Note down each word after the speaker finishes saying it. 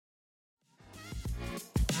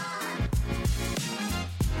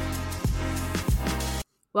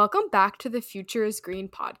Welcome back to the Future is Green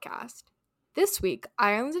podcast. This week,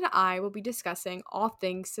 Ireland and I will be discussing all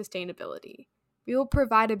things sustainability. We will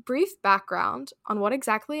provide a brief background on what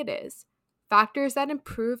exactly it is, factors that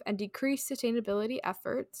improve and decrease sustainability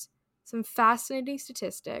efforts, some fascinating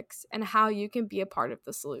statistics, and how you can be a part of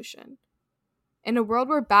the solution. In a world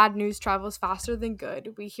where bad news travels faster than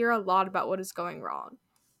good, we hear a lot about what is going wrong,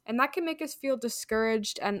 and that can make us feel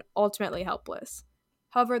discouraged and ultimately helpless.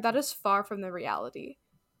 However, that is far from the reality.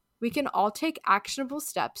 We can all take actionable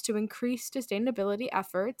steps to increase sustainability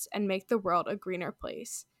efforts and make the world a greener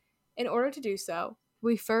place. In order to do so,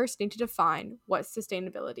 we first need to define what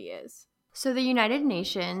sustainability is. So, the United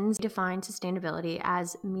Nations defines sustainability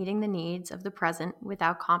as meeting the needs of the present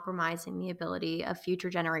without compromising the ability of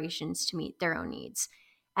future generations to meet their own needs.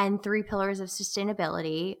 And three pillars of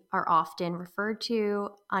sustainability are often referred to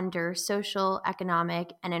under social,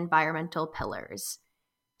 economic, and environmental pillars.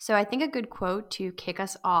 So, I think a good quote to kick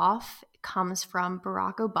us off comes from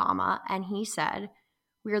Barack Obama, and he said,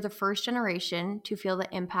 "We are the first generation to feel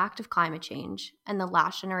the impact of climate change and the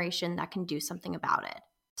last generation that can do something about it."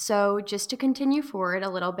 So, just to continue forward a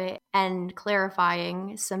little bit and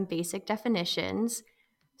clarifying some basic definitions.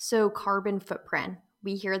 So, carbon footprint,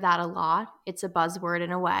 we hear that a lot. It's a buzzword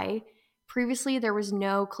in a way. Previously, there was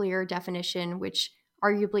no clear definition, which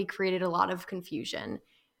arguably created a lot of confusion.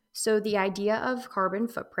 So, the idea of carbon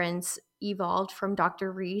footprints evolved from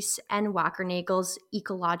Dr. Rees and Wackernagel's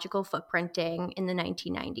ecological footprinting in the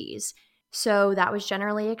 1990s. So that was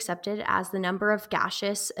generally accepted as the number of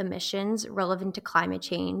gaseous emissions relevant to climate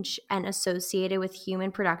change and associated with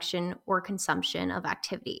human production or consumption of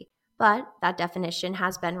activity. But that definition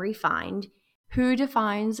has been refined. Who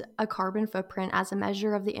defines a carbon footprint as a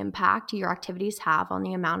measure of the impact your activities have on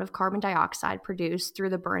the amount of carbon dioxide produced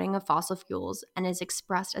through the burning of fossil fuels and is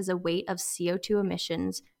expressed as a weight of CO2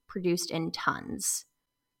 emissions produced in tons?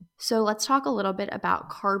 So let's talk a little bit about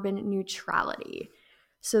carbon neutrality.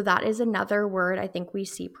 So that is another word I think we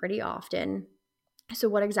see pretty often. So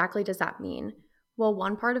what exactly does that mean? Well,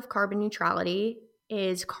 one part of carbon neutrality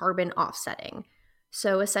is carbon offsetting.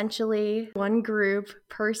 So essentially, one group,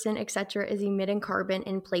 person, etc., is emitting carbon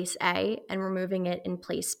in place A and removing it in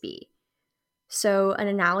place B. So an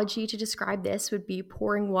analogy to describe this would be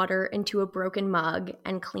pouring water into a broken mug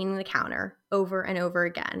and cleaning the counter over and over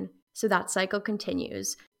again. So that cycle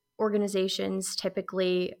continues. Organizations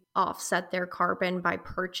typically offset their carbon by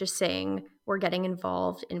purchasing or getting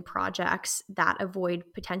involved in projects that avoid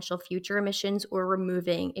potential future emissions or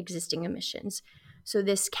removing existing emissions. So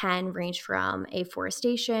this can range from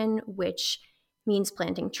afforestation, which means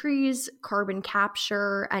planting trees, carbon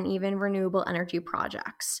capture, and even renewable energy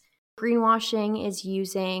projects. Greenwashing is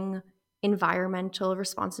using environmental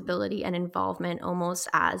responsibility and involvement almost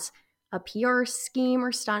as a PR scheme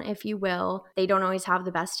or stunt, if you will. They don't always have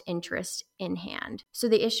the best interest in hand. So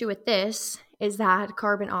the issue with this is that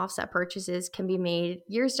carbon offset purchases can be made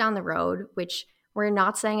years down the road, which we're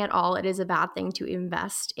not saying at all it is a bad thing to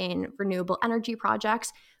invest in renewable energy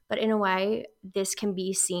projects, but in a way, this can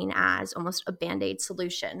be seen as almost a Band-Aid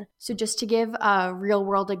solution. So just to give a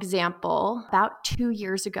real-world example, about 2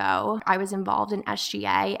 years ago, I was involved in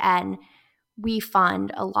SGA, and we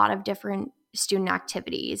fund a lot of different student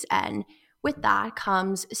activities. And with that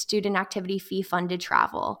comes student activity fee funded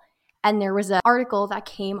travel. And there was an article that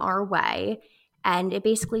came our way, and it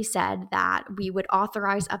basically said that we would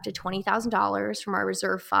authorize up to $20,000 from our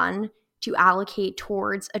reserve fund to allocate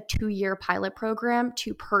towards a 2-year pilot program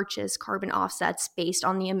to purchase carbon offsets based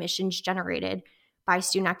on the emissions generated by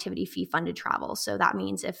student activity fee funded travel. So that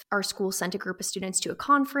means if our school sent a group of students to a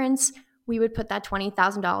conference, we would put that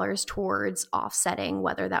 $20,000 towards offsetting,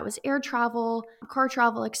 whether that was air travel, car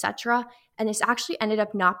travel, etc. And this actually ended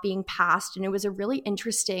up not being passed. And it was a really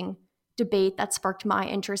interesting debate that sparked my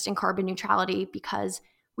interest in carbon neutrality, because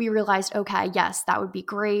we realized, okay, yes, that would be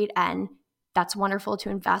great. And that's wonderful to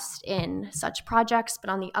invest in such projects.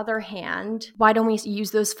 But on the other hand, why don't we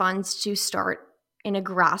use those funds to start in a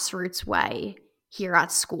grassroots way here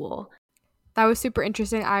at school? That was super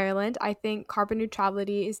interesting, Ireland. I think carbon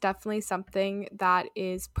neutrality is definitely something that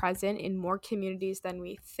is present in more communities than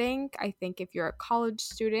we think. I think if you're a college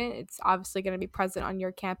student, it's obviously going to be present on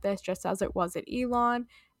your campus, just as it was at Elon,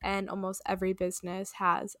 and almost every business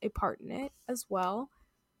has a part in it as well.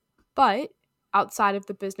 But outside of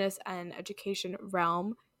the business and education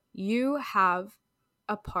realm, you have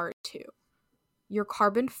a part too. Your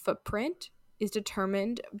carbon footprint is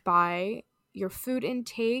determined by your food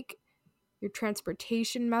intake, your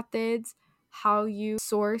transportation methods, how you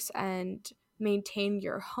source and maintain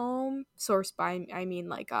your home. Source by, I mean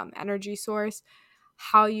like energy source,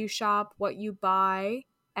 how you shop, what you buy,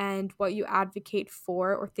 and what you advocate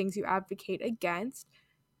for or things you advocate against.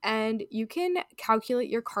 And you can calculate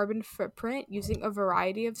your carbon footprint using a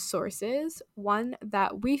variety of sources. One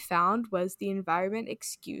that we found was the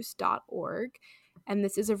environmentexcuse.org. And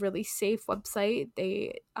this is a really safe website.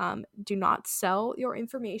 They do not sell your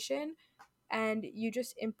information. And you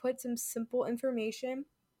just input some simple information,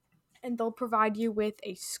 and they'll provide you with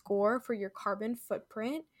a score for your carbon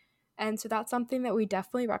footprint. And so that's something that we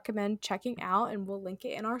definitely recommend checking out, and we'll link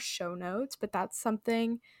it in our show notes. But that's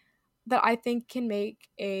something that I think can make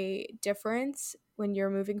a difference when you're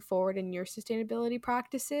moving forward in your sustainability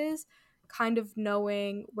practices, kind of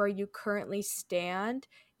knowing where you currently stand.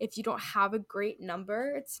 If you don't have a great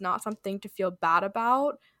number, it's not something to feel bad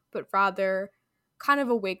about, but rather kind of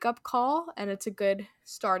a wake-up call, and it's a good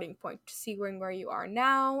starting point to see where you are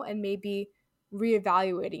now and maybe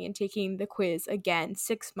reevaluating and taking the quiz again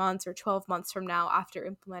 6 months or 12 months from now after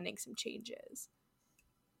implementing some changes.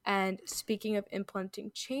 And speaking of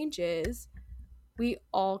implementing changes, we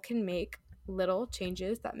all can make little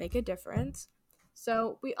changes that make a difference.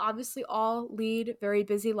 So we obviously all lead very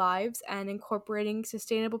busy lives, and incorporating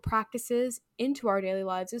sustainable practices into our daily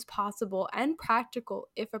lives is possible and practical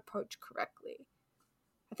if approached correctly.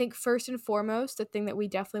 I think first and foremost, the thing that we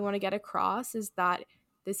definitely want to get across is that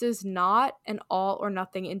this is not an all or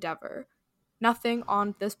nothing endeavor. Nothing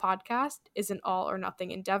on this podcast is an all or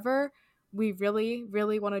nothing endeavor. We really,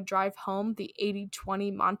 really want to drive home the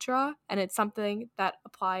 80-20 mantra, and it's something that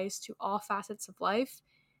applies to all facets of life.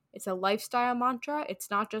 It's a lifestyle mantra. It's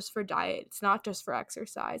not just for diet. It's not just for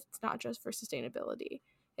exercise. It's not just for sustainability.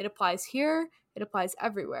 It applies here. It applies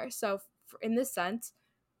everywhere. So in this sense,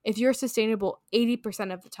 if you're sustainable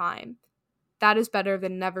 80% of the time, that is better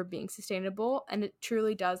than never being sustainable, and it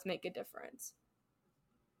truly does make a difference.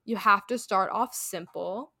 You have to start off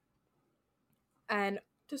simple. And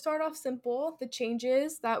to start off simple, the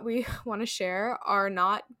changes that we want to share are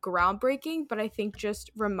not groundbreaking, but I think just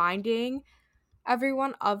reminding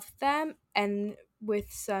everyone of them and with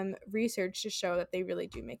some research to show that they really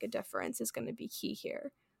do make a difference is going to be key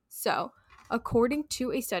here. So, according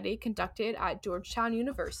to a study conducted at Georgetown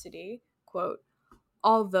University, quote,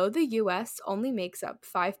 although the US only makes up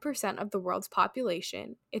 5% of the world's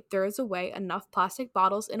population, it throws away enough plastic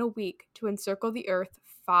bottles in a week to encircle the earth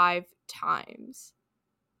 5 times.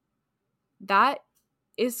 That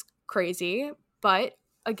is crazy, but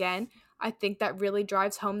again, I think that really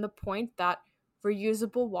drives home the point that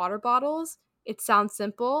reusable water bottles, it sounds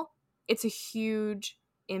simple, it's a huge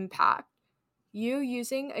impact. You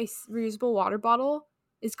using a reusable water bottle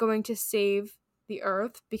is going to save the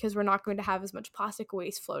earth because we're not going to have as much plastic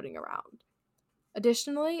waste floating around.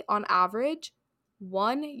 Additionally, on average,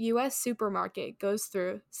 one US supermarket goes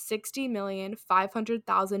through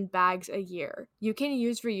 60,500,000 bags a year. You can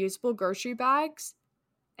use reusable grocery bags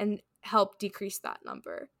and help decrease that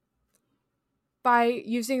number. By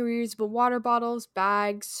using reusable water bottles,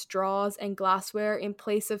 bags, straws, and glassware in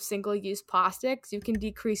place of single-use plastics, you can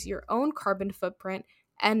decrease your own carbon footprint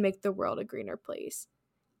and make the world a greener place.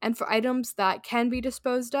 And for items that can be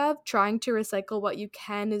disposed of, trying to recycle what you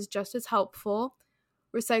can is just as helpful.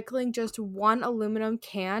 Recycling just one aluminum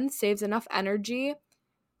can saves enough energy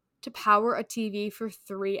to power a TV for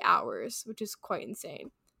 3 hours, which is quite insane.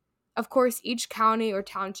 Of course, each county or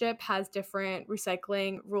township has different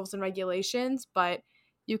recycling rules and regulations, but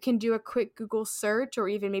you can do a quick Google search or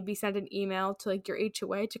even maybe send an email to like your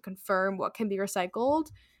HOA to confirm what can be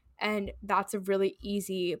recycled, and that's a really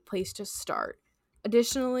easy place to start.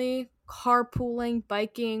 Additionally, carpooling,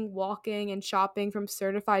 biking, walking, and shopping from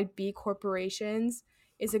certified B corporations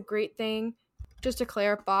is a great thing. Just to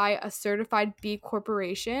clarify, a certified B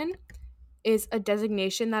corporation is a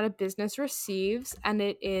designation that a business receives, and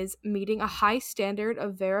it is meeting a high standard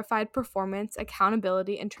of verified performance,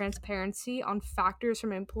 accountability, and transparency on factors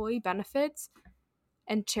from employee benefits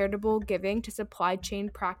and charitable giving to supply chain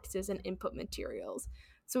practices and input materials.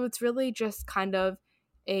 So it's really just kind of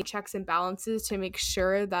a checks and balances to make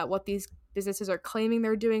sure that what these businesses are claiming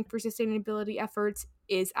they're doing for sustainability efforts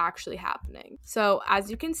is actually happening. So as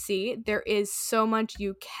you can see, there is so much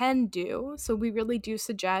you can do. So we really do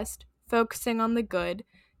suggest focusing on the good.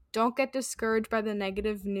 Don't get discouraged by the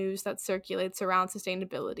negative news that circulates around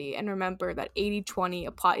sustainability. And remember that 80-20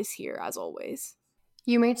 applies here as always.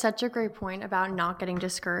 You made such a great point about not getting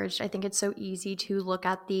discouraged. I think it's so easy to look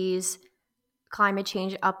at these climate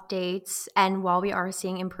change updates, and while we are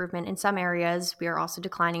seeing improvement in some areas, we are also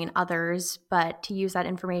declining in others, but to use that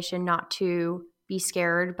information not to be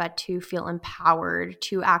scared, but to feel empowered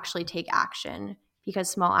to actually take action, because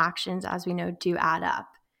small actions, as we know, do add up.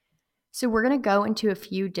 So we're going to go into a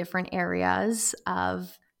few different areas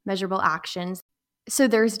of measurable actions. So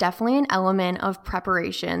there's definitely an element of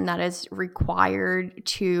preparation that is required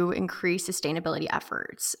to increase sustainability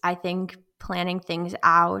efforts. I think planning things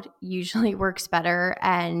out usually works better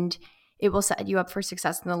and it will set you up for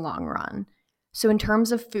success in the long run. So in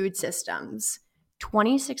terms of food systems,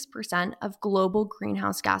 26% of global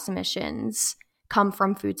greenhouse gas emissions come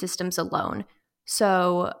from food systems alone.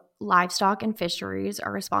 So livestock and fisheries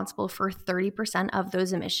are responsible for 30% of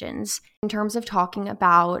those emissions. In terms of talking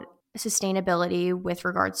about sustainability with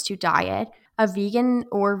regards to diet, a vegan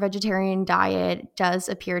or vegetarian diet does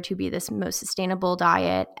appear to be this most sustainable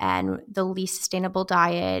diet, and the least sustainable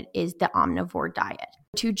diet is the omnivore diet.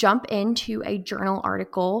 To jump into a journal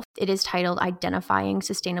article, it is titled Identifying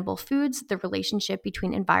Sustainable Foods, the Relationship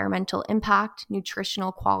Between Environmental Impact,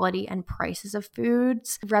 Nutritional Quality, and Prices of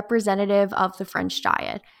Foods, representative of the French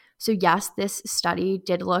diet. So yes, this study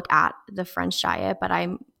did look at the French diet, but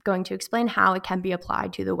I'm going to explain how it can be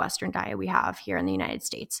applied to the Western diet we have here in the United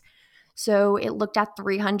States. So it looked at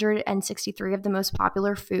 363 of the most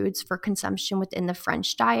popular foods for consumption within the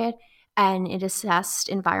French diet, and it assessed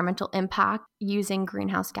environmental impact using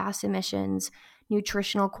greenhouse gas emissions,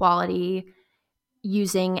 nutritional quality,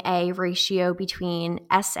 using a ratio between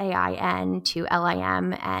SAIN to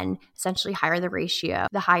LIM, and essentially higher the ratio,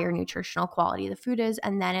 the higher nutritional quality the food is,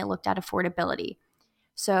 and then it looked at affordability.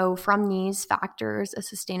 So from these factors, a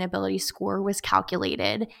sustainability score was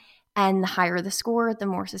calculated, and the higher the score, the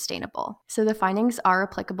more sustainable. So the findings are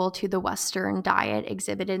applicable to the Western diet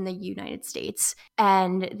exhibited in the United States,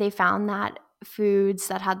 and they found that foods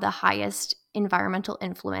that had the highest environmental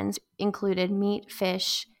influence included meat,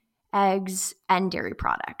 fish, eggs, and dairy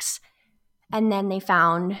products. And then they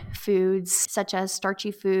found foods such as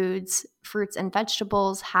starchy foods, fruits, and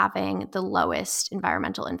vegetables having the lowest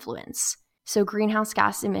environmental influence. So greenhouse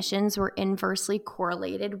gas emissions were inversely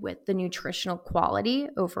correlated with the nutritional quality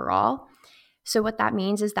overall. So what that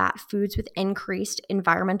means is that foods with increased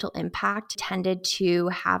environmental impact tended to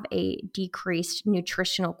have a decreased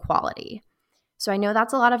nutritional quality. So I know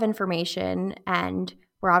that's a lot of information, and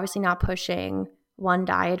we're obviously not pushing one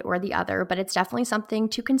diet or the other, but it's definitely something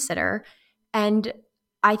to consider. And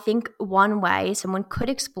I think one way someone could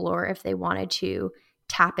explore if they wanted to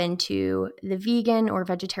tap into the vegan or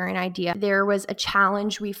vegetarian idea, there was a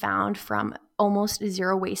challenge we found from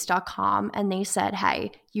almostzerowaste.com, and they said,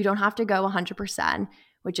 hey, you don't have to go 100%,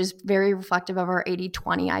 which is very reflective of our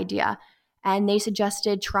 80-20 idea. And they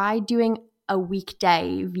suggested try doing a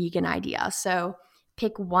weekday vegan idea. So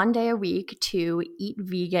pick one day a week to eat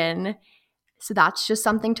vegan. So that's just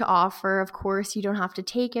something to offer. Of course, you don't have to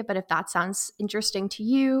take it, but if that sounds interesting to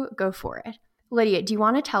you, go for it. Lydia, do you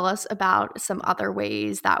want to tell us about some other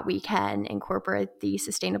ways that we can incorporate the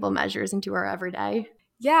sustainable measures into our everyday?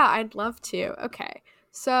 Yeah, I'd love to. Okay.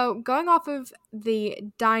 So going off of the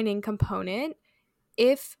dining component,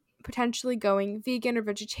 if potentially going vegan or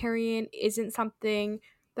vegetarian isn't something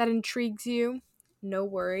that intrigues you, no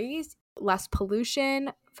worries. Less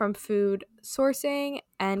pollution from food sourcing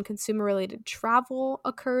and consumer related travel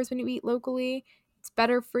occurs when you eat locally. It's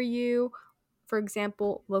better for you. For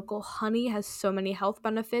example, local honey has so many health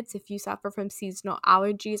benefits. If you suffer from seasonal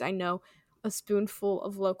allergies, I know a spoonful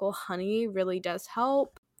of local honey really does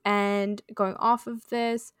help. And going off of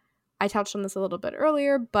this, I touched on this a little bit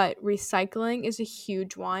earlier, but recycling is a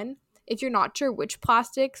huge one. If you're not sure which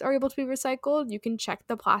plastics are able to be recycled, you can check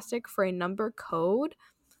the plastic for a number code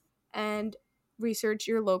and research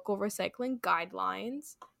your local recycling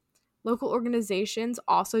guidelines. Local organizations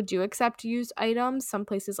also do accept used items. Some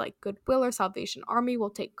places like Goodwill or Salvation Army will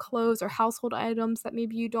take clothes or household items that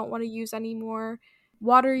maybe you don't want to use anymore.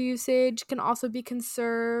 Water usage can also be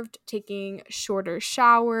conserved, taking shorter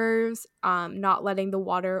showers, not letting the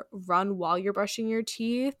water run while you're brushing your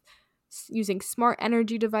teeth, using smart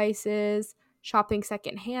energy devices, shopping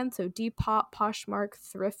secondhand, so Depop, Poshmark,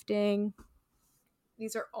 thrifting.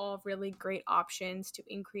 These are all really great options to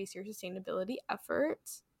increase your sustainability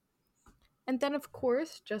efforts. And then, of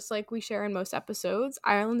course, just like we share in most episodes,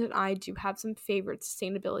 Ireland and I do have some favorite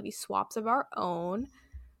sustainability swaps of our own.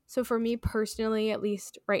 So for me personally, at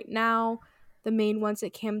least right now, the main ones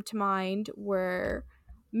that came to mind were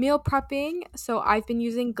meal prepping. So I've been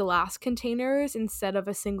using glass containers instead of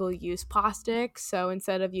a single-use plastic. So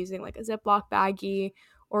instead of using like a Ziploc baggie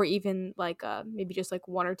or even like maybe just like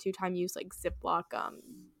one or two time use like Ziploc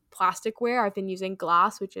plasticware, I've been using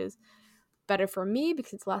glass, which is better for me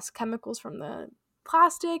because it's less chemicals from the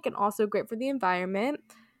plastic and also great for the environment.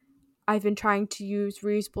 I've been trying to use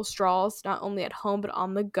reusable straws not only at home but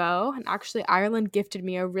on the go. And actually, Ireland gifted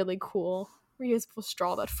me a really cool reusable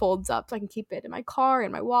straw that folds up so I can keep it in my car,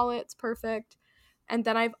 in my wallet. It's perfect. And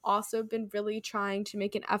then I've also been really trying to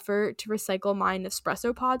make an effort to recycle my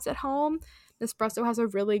Nespresso pods at home. Nespresso has a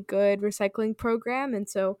really good recycling program, and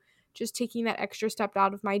so just taking that extra step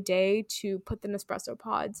out of my day to put the Nespresso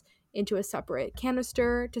pods into a separate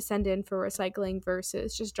canister to send in for recycling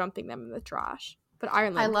versus just dumping them in the trash. But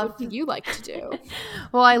Ireland, what do you like to do?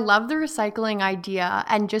 Well, I love the recycling idea.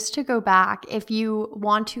 And just to go back, if you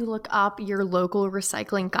want to look up your local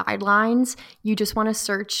recycling guidelines, you just want to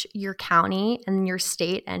search your county and your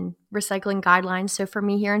state and recycling guidelines. So for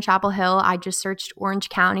me here in Chapel Hill, I just searched Orange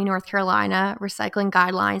County, North Carolina recycling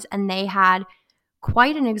guidelines, and they had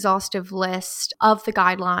quite an exhaustive list of the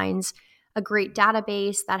guidelines, a great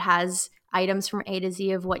database that has items from A to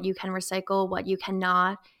Z of what you can recycle, what you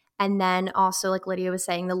cannot. And then also, like Lydia was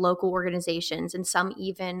saying, the local organizations, and some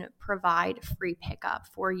even provide free pickup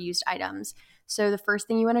for used items. So the first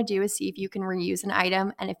thing you want to do is see if you can reuse an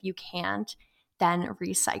item. And if you can't, then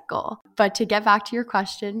recycle. But to get back to your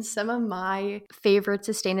question, some of my favorite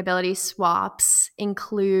sustainability swaps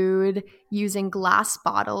include using glass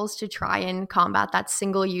bottles to try and combat that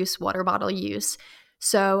single-use water bottle use.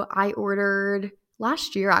 So I ordered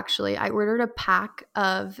last year, actually, I ordered a pack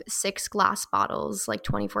of 6 glass bottles, like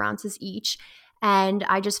 24 ounces each. And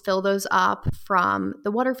I just fill those up from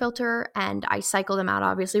the water filter and I cycle them out,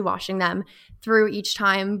 obviously washing them through each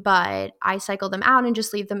time. But I cycle them out and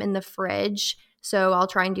just leave them in the fridge. So I'll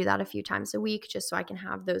try and do that a few times a week just so I can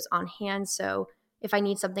have those on hand. So if I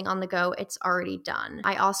need something on the go, it's already done.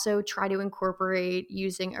 I also try to incorporate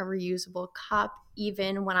using a reusable cup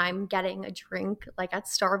even when I'm getting a drink, like at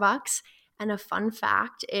Starbucks. And a fun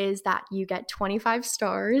fact is that you get 25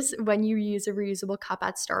 stars when you use a reusable cup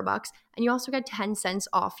at Starbucks, and you also get 10 cents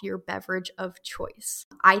off your beverage of choice.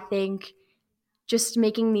 I think just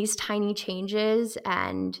making these tiny changes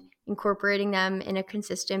and incorporating them in a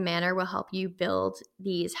consistent manner will help you build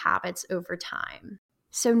these habits over time.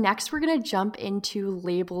 So next, we're going to jump into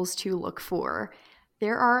labels to look for.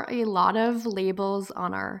 There are a lot of labels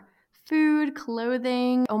on our food,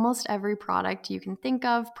 clothing, almost every product you can think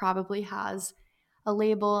of probably has a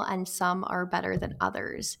label, and some are better than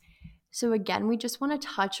others. So again, we just want to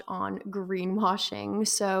touch on greenwashing.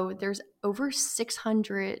 So there's over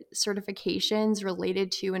 600 certifications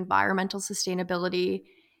related to environmental sustainability,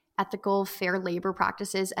 ethical, fair labor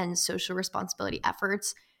practices, and social responsibility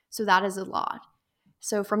efforts. So that is a lot.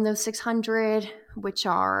 So from those 600, which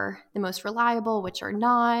are the most reliable, which are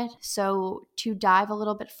not. So to dive a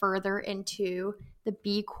little bit further into the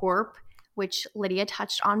B Corp, which Lydia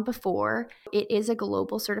touched on before, it is a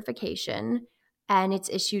global certification and it's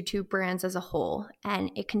issued to brands as a whole. And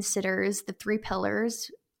it considers the 3 pillars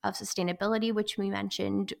of sustainability, which we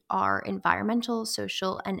mentioned are environmental,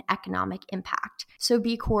 social, and economic impact. So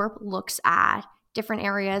B Corp looks at different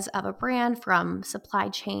areas of a brand, from supply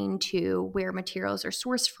chain to where materials are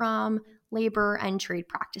sourced from, labor, and trade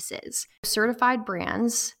practices. Certified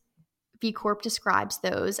brands, B Corp describes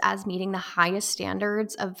those as meeting the highest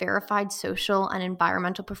standards of verified social and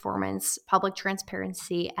environmental performance, public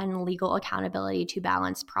transparency, and legal accountability to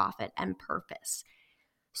balance profit and purpose.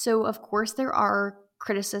 So, of course, there are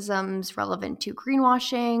criticisms relevant to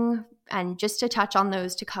greenwashing, and just to touch on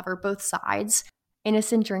those to cover both sides.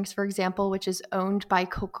 Innocent Drinks, for example, which is owned by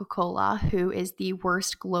Coca-Cola, who is the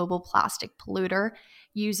worst global plastic polluter,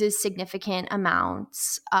 uses significant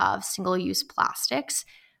amounts of single-use plastics.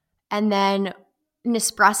 And then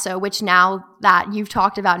Nespresso, which now that you've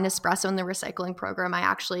talked about Nespresso in the recycling program, I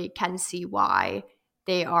actually can see why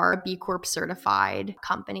they are a B Corp certified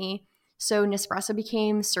company. So Nespresso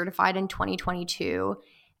became certified in 2022,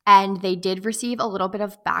 and they did receive a little bit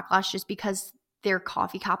of backlash just because their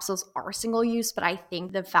coffee capsules are single use. But I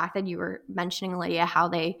think the fact that you were mentioning, Lydia, how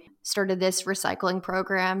they started this recycling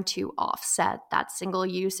program to offset that single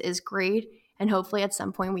use is great. And hopefully at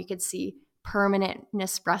some point we could see permanent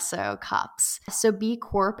Nespresso cups. So B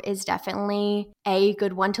Corp is definitely a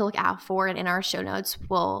good one to look out for. And in our show notes,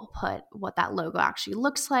 we'll put what that logo actually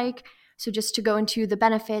looks like. So just to go into the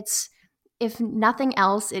benefits, if nothing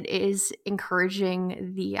else, it is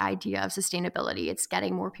encouraging the idea of sustainability. It's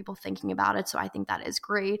getting more people thinking about it. So I think that is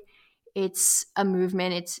great. It's a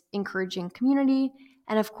movement. It's encouraging community.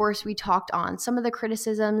 And of course, we talked on some of the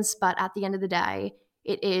criticisms, but at the end of the day,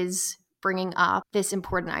 it is bringing up this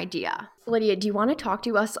important idea. Lydia, do you want to talk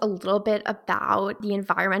to us a little bit about the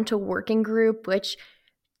Environmental Working Group, which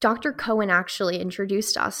Dr. Cohen actually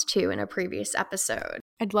introduced us to in a previous episode?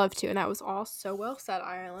 I'd love to, and that was all so well said,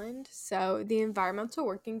 Ireland. So the Environmental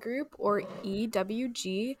Working Group, or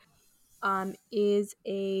EWG, is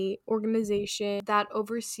a organization that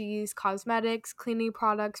oversees cosmetics, cleaning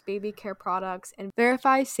products, baby care products, and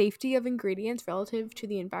verifies safety of ingredients relative to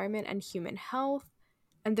the environment and human health.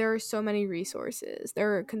 And there are so many resources.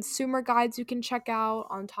 There are consumer guides you can check out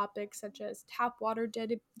on topics such as tap water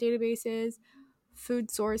databases,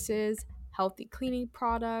 food sources, healthy cleaning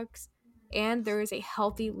products, and there is a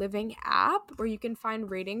healthy living app where you can find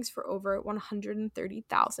ratings for over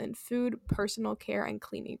 130,000 food, personal care, and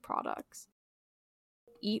cleaning products.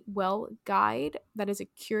 Eat Well Guide, that is a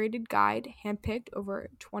curated guide handpicked over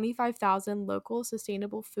 25,000 local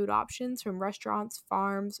sustainable food options from restaurants,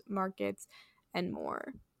 farms, markets, and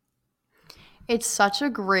more. It's such a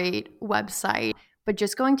great website, but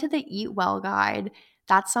just going to the Eat Well guide,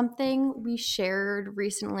 that's something we shared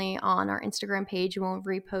recently on our Instagram page. We won't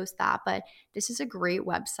repost that, but this is a great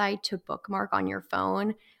website to bookmark on your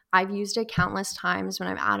phone. I've used it countless times when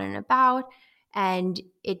I'm out and about, and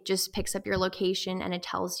it just picks up your location and it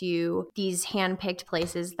tells you these hand-picked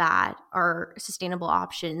places that are sustainable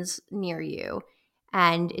options near you.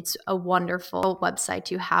 And it's a wonderful website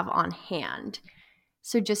to have on hand.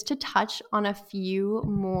 So, just to touch on a few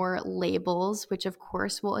more labels, which of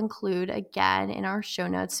course we'll include again in our show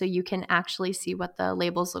notes so you can actually see what the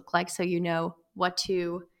labels look like so you know what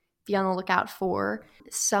to be on the lookout for.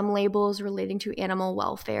 Some labels relating to animal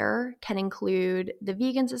welfare can include the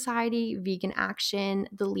Vegan Society, Vegan Action,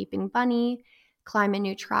 the Leaping Bunny. Climate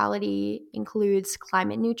neutrality includes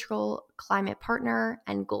climate neutral, climate partner,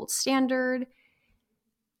 and gold standard.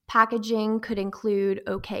 Packaging could include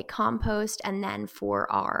OK Compost, and then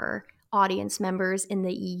for our audience members in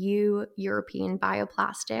the EU, European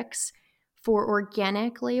Bioplastics. For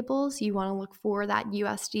organic labels, you want to look for that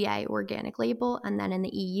USDA organic label, and then in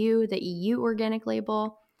the EU organic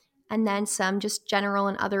label. And then some just general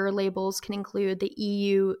and other labels can include the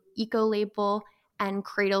EU Eco Label and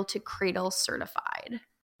Cradle to Cradle certified.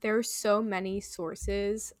 There are so many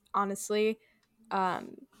sources, honestly.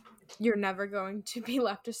 You're never going to be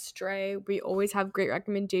left astray. We always have great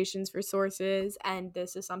recommendations for sources, and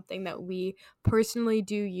this is something that we personally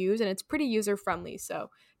do use, and it's pretty user-friendly,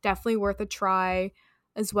 so definitely worth a try,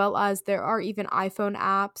 as well as there are even iPhone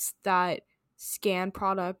apps that scan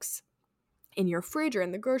products in your fridge or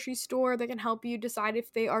in the grocery store that can help you decide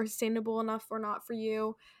if they are sustainable enough or not for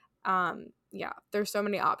you. Yeah, there's so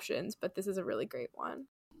many options, but this is a really great one.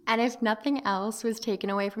 And if nothing else was taken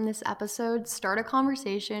away from this episode, start a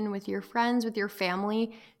conversation with your friends, with your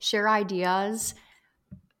family, share ideas.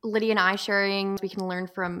 Lydia and I sharing, we can learn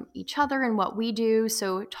from each other and what we do.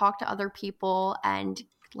 So talk to other people and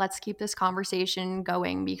let's keep this conversation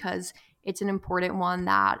going because it's an important one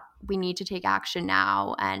that we need to take action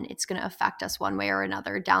now and it's going to affect us one way or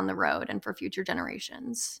another down the road and for future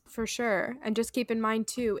generations. For sure. And just keep in mind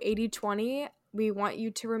too, 80-20, we want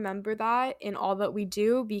you to remember that in all that we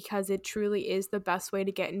do because it truly is the best way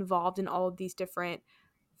to get involved in all of these different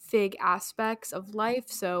FIG aspects of life.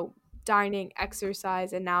 So dining,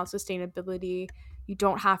 exercise, and now sustainability. You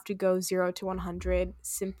don't have to go 0 to 100.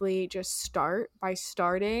 Simply just start by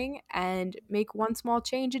starting and make one small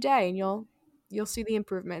change a day and you'll see the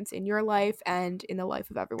improvements in your life and in the life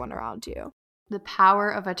of everyone around you. The power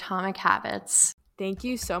of atomic habits. Thank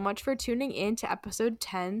you so much for tuning in to episode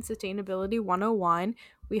 10, Sustainability 101.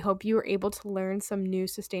 We hope you were able to learn some new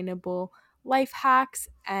sustainable life hacks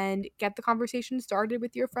and get the conversation started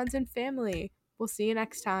with your friends and family. We'll see you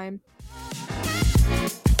next time.